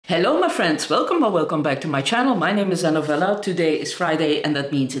Hello my friends, welcome or welcome back to my channel. My name is Novella. Today is Friday and that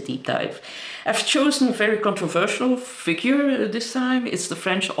means a deep dive. I've chosen a very controversial figure this time. It's the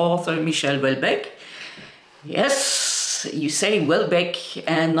French author Michel Houellebecq. Yes, you say Houellebecq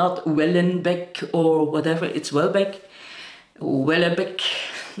and not Houellebecq or whatever, it's Houellebecq. Houellebecq.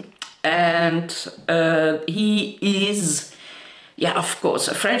 And he is, yeah, of course,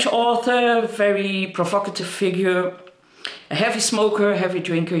 a French author, very provocative figure. A heavy smoker, heavy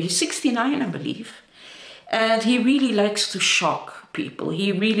drinker. He's 69, I believe. And he really likes to shock people.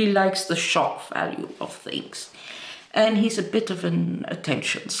 He really likes the shock value of things. And he's a bit of an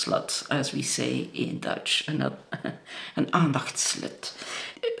attention slut, as we say in Dutch. An aandachtslut.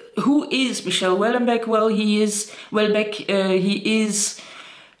 Who is Michel Houellebecq? Well, he is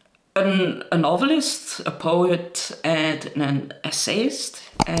a novelist, a poet, and an essayist.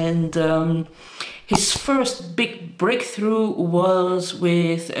 And his first big breakthrough was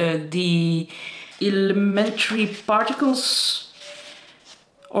with the elementary particles,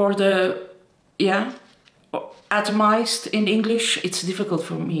 or atomized in English. It's difficult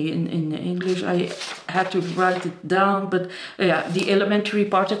for me in English. I had to write it down, but yeah, the elementary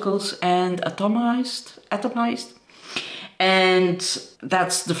particles and atomized. And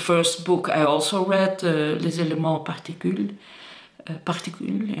that's the first book I also read, Les éléments particules,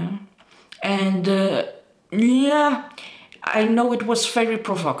 yeah. And yeah, I know it was very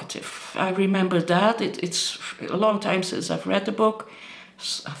provocative. I remember that. It's a long time since I've read the book.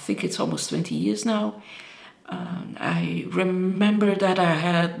 I think it's almost 20 years now. I remember that I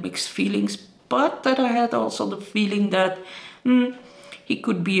had mixed feelings, but that I had also the feeling that he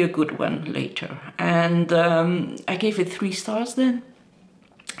could be a good one later. And I gave it 3 stars then.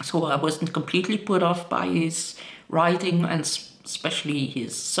 So I wasn't completely put off by his writing and especially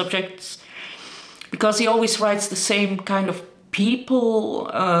his subjects, because he always writes the same kind of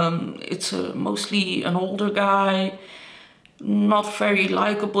people. It's mostly an older guy, not very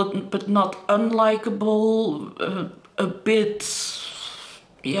likable, but not unlikable, a bit,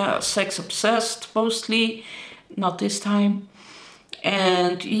 yeah, sex obsessed mostly, not this time,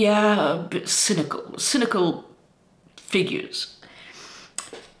 and yeah, a bit cynical figures.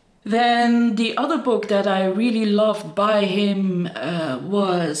 Then the other book that I really loved by him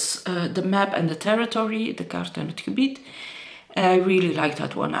was The Map and the Territory, De Kaart en het Gebied. I really liked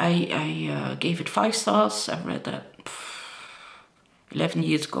that one. I gave it 5 stars. I read that 11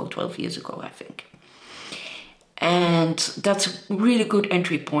 years ago, 12 years ago, I think. And that's a really good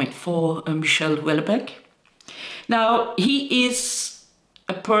entry point for Michel Houellebecq. Now, he is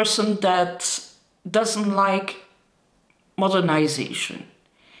a person that doesn't like modernization.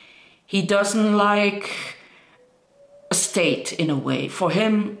 He doesn't like a state in a way. For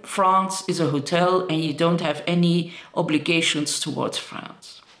him, France is a hotel and you don't have any obligations towards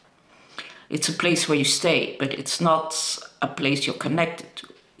France. It's a place where you stay, but it's not a place you're connected to.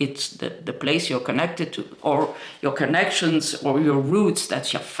 It's the place you're connected to, or your connections or your roots,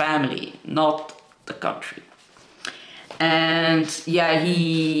 that's your family, not the country. And yeah,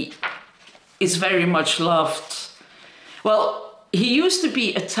 he is very much loved. Well, he used to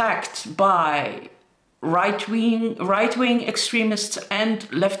be attacked by right-wing extremists and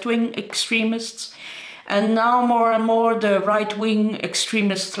left-wing extremists, and now more and more the right-wing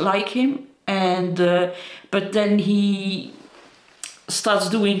extremists like him. And but then he starts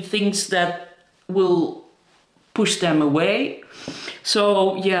doing things that will push them away.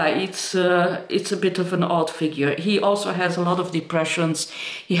 So yeah, it's a bit of an odd figure. He also has a lot of depressions.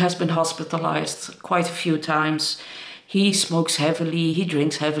 He has been hospitalized quite a few times. He smokes heavily, he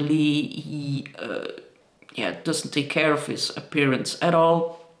drinks heavily, he doesn't take care of his appearance at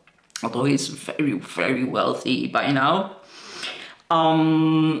all, although he's very, very wealthy by now.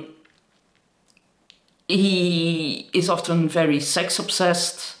 He is often very sex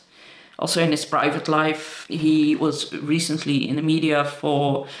obsessed, also in his private life. He was recently in the media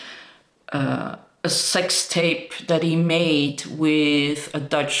for a sex tape that he made with a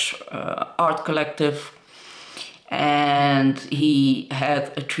Dutch art collective. And he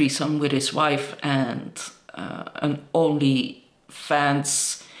had a threesome with his wife and an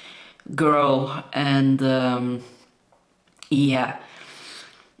OnlyFans girl, and yeah.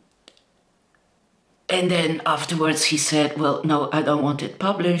 And then afterwards he said, well, no, I don't want it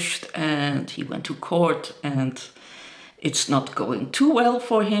published, and he went to court, and it's not going too well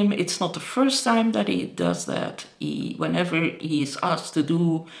for him. It's not the first time that he does that. Whenever he is asked to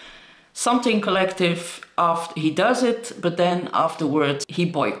do something collective, after he does it, but then afterwards he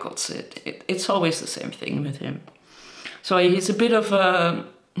boycotts it. It's always the same thing with him. So he's a bit of a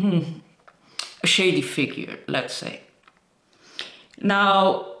shady figure, let's say.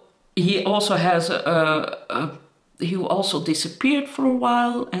 Now, he also has he also disappeared for a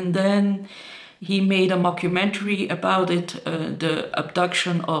while, and then he made a mockumentary about it, the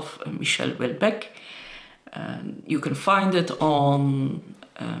abduction of Michel Houellebecq. You can find it on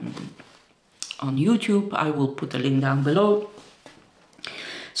YouTube. I will put the link down below.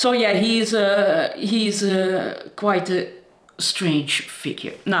 So yeah, he's quite a strange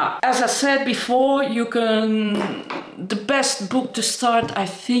figure. Now, as I said before, the best book to start, I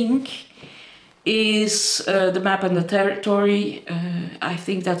think, is The Map and the Territory. I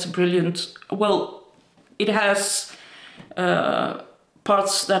think that's brilliant. Well, it has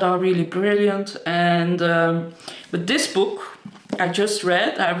parts that are really brilliant, and but this book I just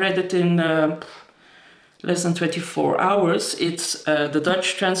read, I read it in less than 24 hours. It's the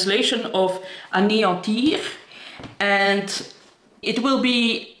Dutch translation of Anéantir, and it will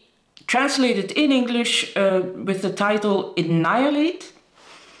be translated in English with the title Annihilate.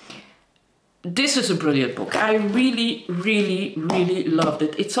 This is a brilliant book. I really, really, really loved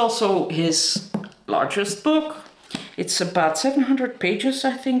it. It's also his largest book. It's about 700 pages,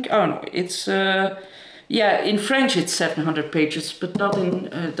 I think. Oh no, it's, yeah, in French it's 700 pages, but not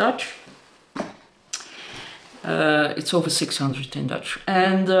in Dutch. It's over 600 in Dutch.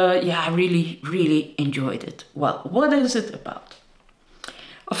 And yeah, I really, really enjoyed it. Well, what is it about?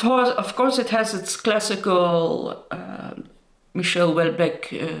 Of course it has its classical Michel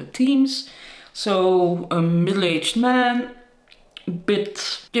Houellebecq themes. So a middle-aged man, a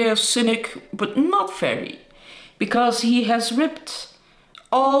bit, yeah, cynic, but not very. Because he has ripped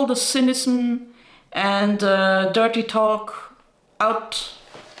all the cynicism and dirty talk out.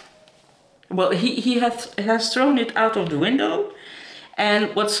 Well, he has thrown it out of the window,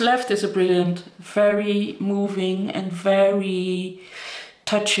 and what's left is a brilliant, very moving and very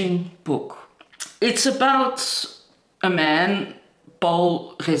touching book. It's about a man,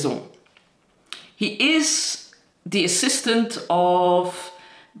 Paul Raison. He is the assistant of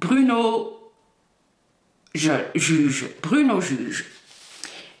Bruno Juge.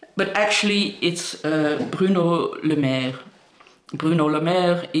 But actually it's Bruno Le Maire. Bruno Le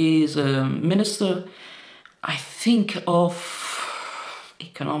Maire is a minister, I think, of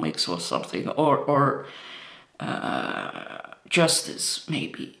economics or something, or justice,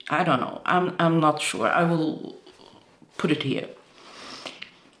 maybe. I don't know. I'm not sure. I will put it here.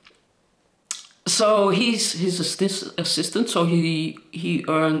 So he's his assistant, so he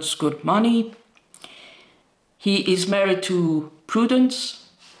earns good money. He is married to Prudence,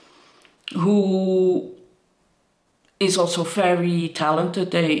 who is also very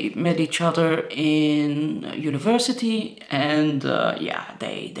talented. They met each other in university, and yeah,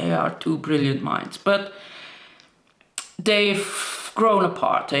 they are two brilliant minds. But they've grown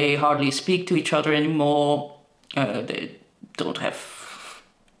apart. They hardly speak to each other anymore. They don't have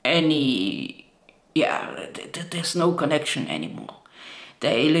any... Yeah, there's no connection anymore.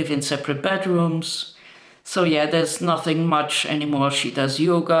 They live in separate bedrooms. So yeah, there's nothing much anymore. She does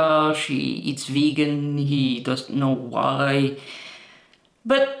yoga, she eats vegan, he doesn't know why.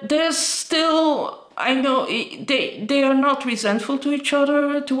 But there's still, I know, they are not resentful to each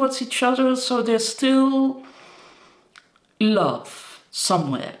other, towards each other, so there's still love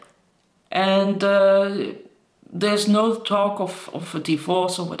somewhere. And there's no talk of a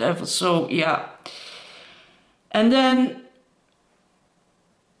divorce or whatever, so yeah. And then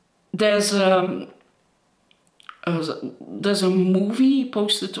there's a movie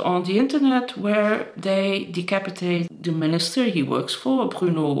posted on the internet where they decapitate the minister he works for,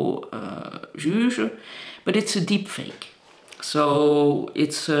 Bruno Juge, but it's a deep fake. So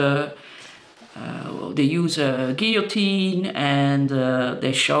it's they use a guillotine, and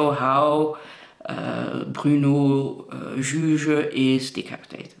they show how Bruno Juge is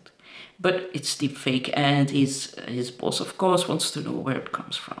decapitated. But it's deep fake, and his boss, of course, wants to know where it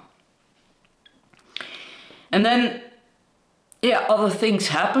comes from. And then, yeah, other things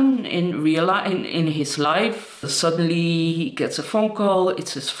happen in real life, in his life. Suddenly he gets a phone call.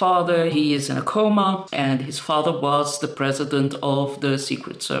 It's his father. He is in a coma, and his father was the president of the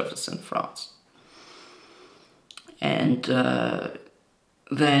Secret Service in France. And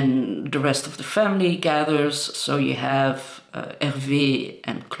then the rest of the family gathers. So you have Hervé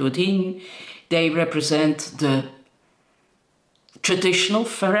and Claudine. They represent the traditional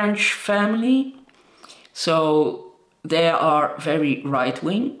French family. So they are very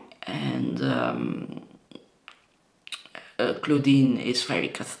right-wing, and Claudine is very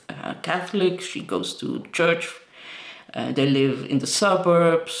Catholic. She goes to church. They live in the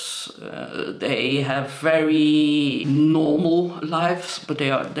suburbs. They have very normal lives, but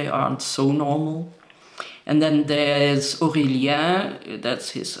they aren't so normal. And then there's Aurélien,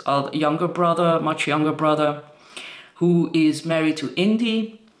 that's his younger brother, much younger brother, who is married to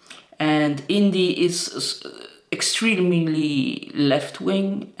Indy. And Indy is extremely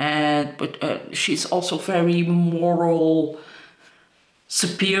left-wing, but she's also very moral,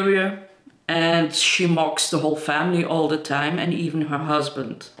 superior, and she mocks the whole family all the time, and even her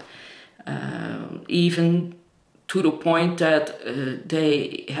husband. Even to the point that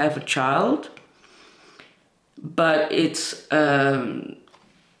they have a child, but it's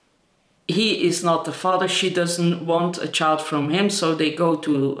he is not the father. She doesn't want a child from him, so they go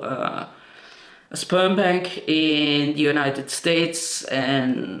to a sperm bank in the United States,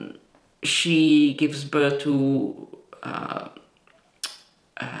 and she gives birth to a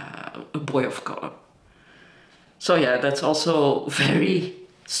boy of color. So yeah, that's also very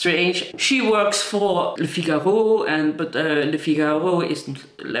strange. She works for Le Figaro, but Le Figaro isn't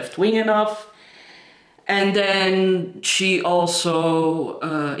left-wing enough. And then she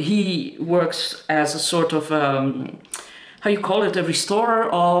also, he works as a sort of, how you call it, a restorer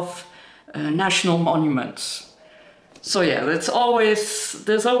of national monuments. So yeah, there's always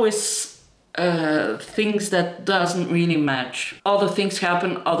things that doesn't really match. Other things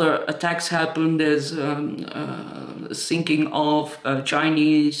happen, other attacks happen. There's sinking of a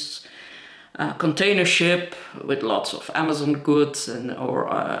Chinese container ship with lots of Amazon goods or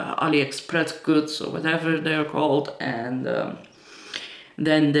AliExpress goods or whatever they're called, and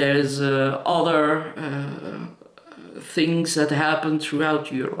then there's other things that happen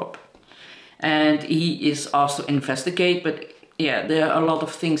throughout Europe, and he is asked to investigate. But yeah, there are a lot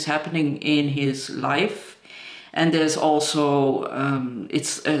of things happening in his life, and there's also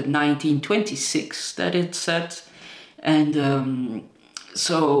it's 1926 that it's set, and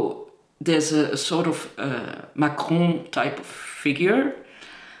so there's a sort of Macron type of figure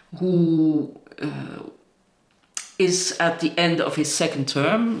who is at the end of his second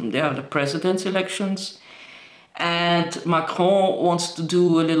term. There are the president's elections, and Macron wants to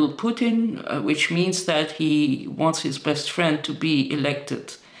do a little Putin, which means that he wants his best friend to be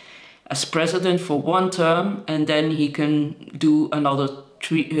elected as president for one term, and then he can do another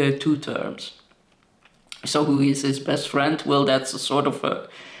 2 terms. So who is his best friend? Well, that's a sort of a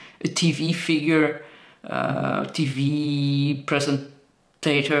TV figure, TV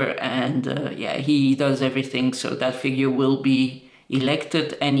presentator, and yeah, he does everything so that figure will be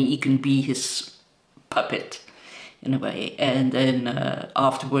elected, and he can be his puppet in a way. And then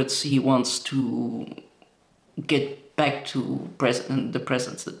afterwards he wants to get back to the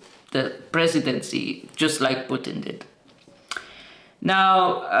presidency, just like Putin did.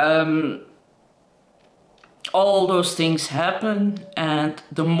 Now, all those things happen, and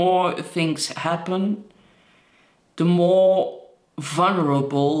the more things happen, the more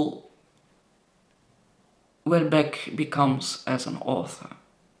vulnerable Houellebecq becomes as an author.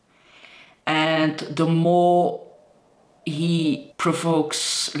 And the more he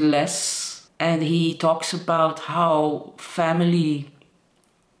provokes less, and he talks about how family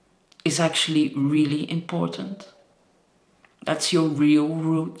is actually really important. That's your real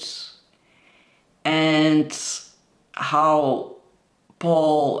roots. And how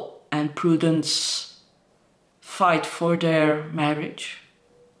Paul and Prudence fight for their marriage,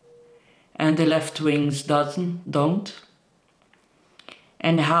 and the left wings don't.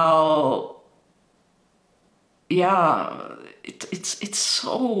 And how, yeah, it's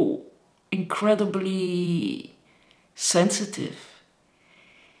so incredibly sensitive.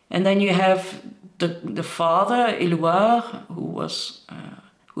 And then you have the father, Éluard,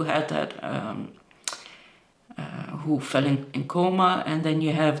 who had that. Who fell in coma, and then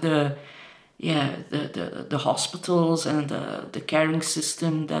you have the hospitals and the caring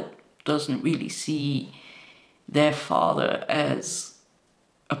system that doesn't really see their father as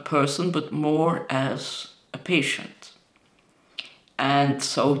a person, but more as a patient. And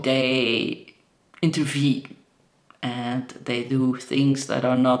so they intervene, and they do things that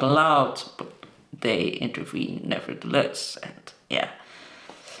are not allowed, but they intervene nevertheless, and yeah.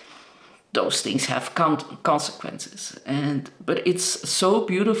 Those things have consequences, but it's so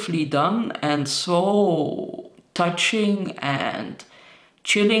beautifully done and so touching and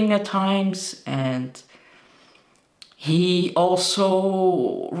chilling at times. And he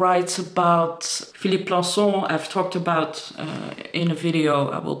also writes about Philippe Lançon. I've talked about in a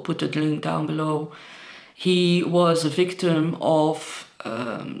video, I will put the link down below. He was a victim of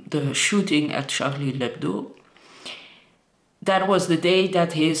the shooting at Charlie Hebdo. That was the day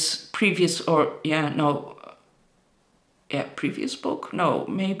that his previous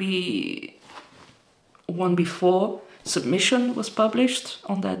maybe one before, submission was published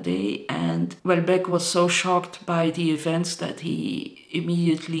on that day, and Houellebecq was so shocked by the events that he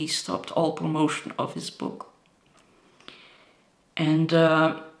immediately stopped all promotion of his book. And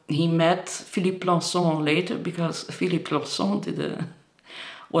he met Philippe Lançon later, because Philippe Lançon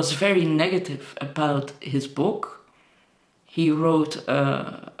was very negative about his book. He wrote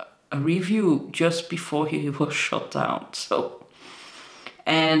a review just before he was shut down.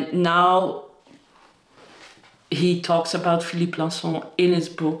 And now he talks about Philippe Lançon in his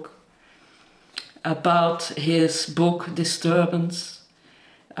book, about his book Disturbance.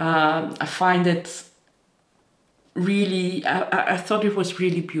 I find it really, I thought it was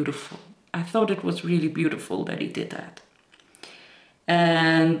really beautiful. I thought it was really beautiful that he did that.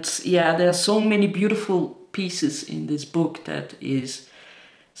 And yeah, there are so many beautiful pieces in this book that is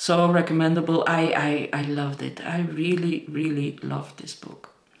so recommendable. I loved it. I really, really loved this book.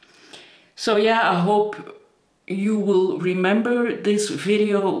 So yeah, I hope you will remember this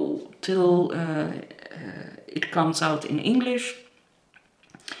video till it comes out in English.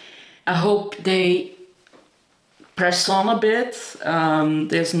 I hope they press on a bit.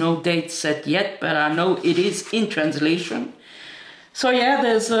 There's no date set yet, but I know it is in translation. So yeah,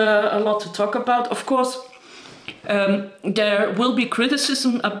 there's a lot to talk about. Of course, there will be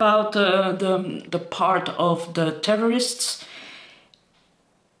criticism about the part of the terrorists,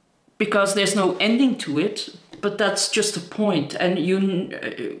 because there's no ending to it. But that's just a point, and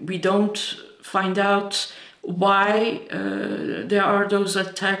we don't find out why there are those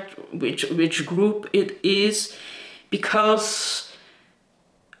attacks, which group it is, because,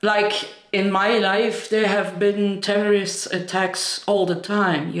 like in my life, there have been terrorist attacks all the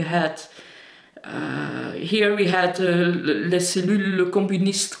time. You had here we had les cellules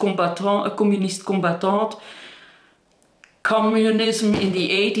communistes combattantes. Communism in the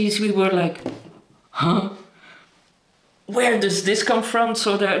 80s. We were like, huh? Where does this come from?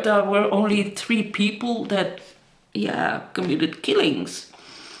 So there were only 3 people that, yeah, committed killings.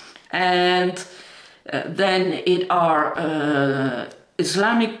 And then it are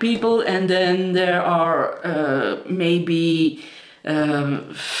Islamic people, and then there are maybe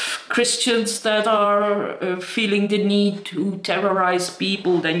Christians that are feeling the need to terrorize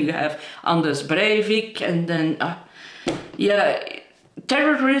people. Then you have Anders Breivik, and then, yeah,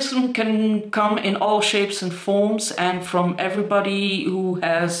 terrorism can come in all shapes and forms, and from everybody who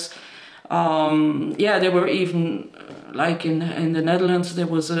has, yeah, there were even, like in the Netherlands, there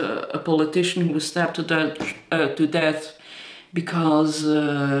was a politician who was stabbed to death because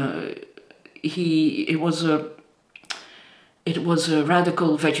it was a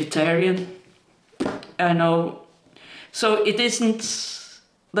radical vegetarian. I know. So it isn't,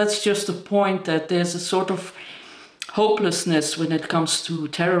 that's just a point, that there's a sort of hopelessness when it comes to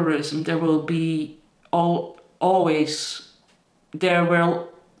terrorism. There will be always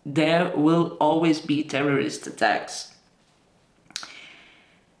be terrorist attacks.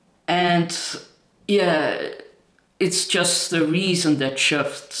 And yeah, it's just the reason that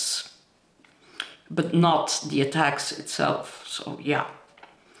shifts, but not the attacks itself. So yeah,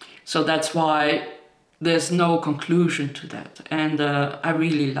 so that's why there's no conclusion to that. And I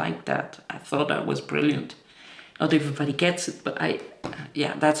really liked that. I thought that was brilliant. Not everybody gets it, but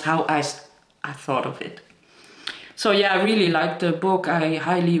yeah, that's how I thought of it. So yeah, I really like the book. I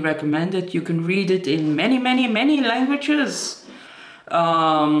highly recommend it. You can read it in many, many, many languages.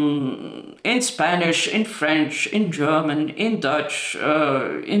 In Spanish, in French, in German, in Dutch,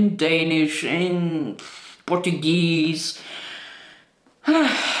 in Danish, in Portuguese.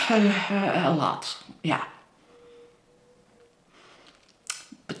 A lot, yeah.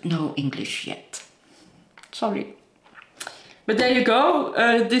 But no English yet. Sorry. But there you go.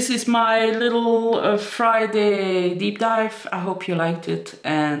 This is my little Friday deep dive. I hope you liked it,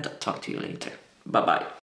 and talk to you later. Bye-bye.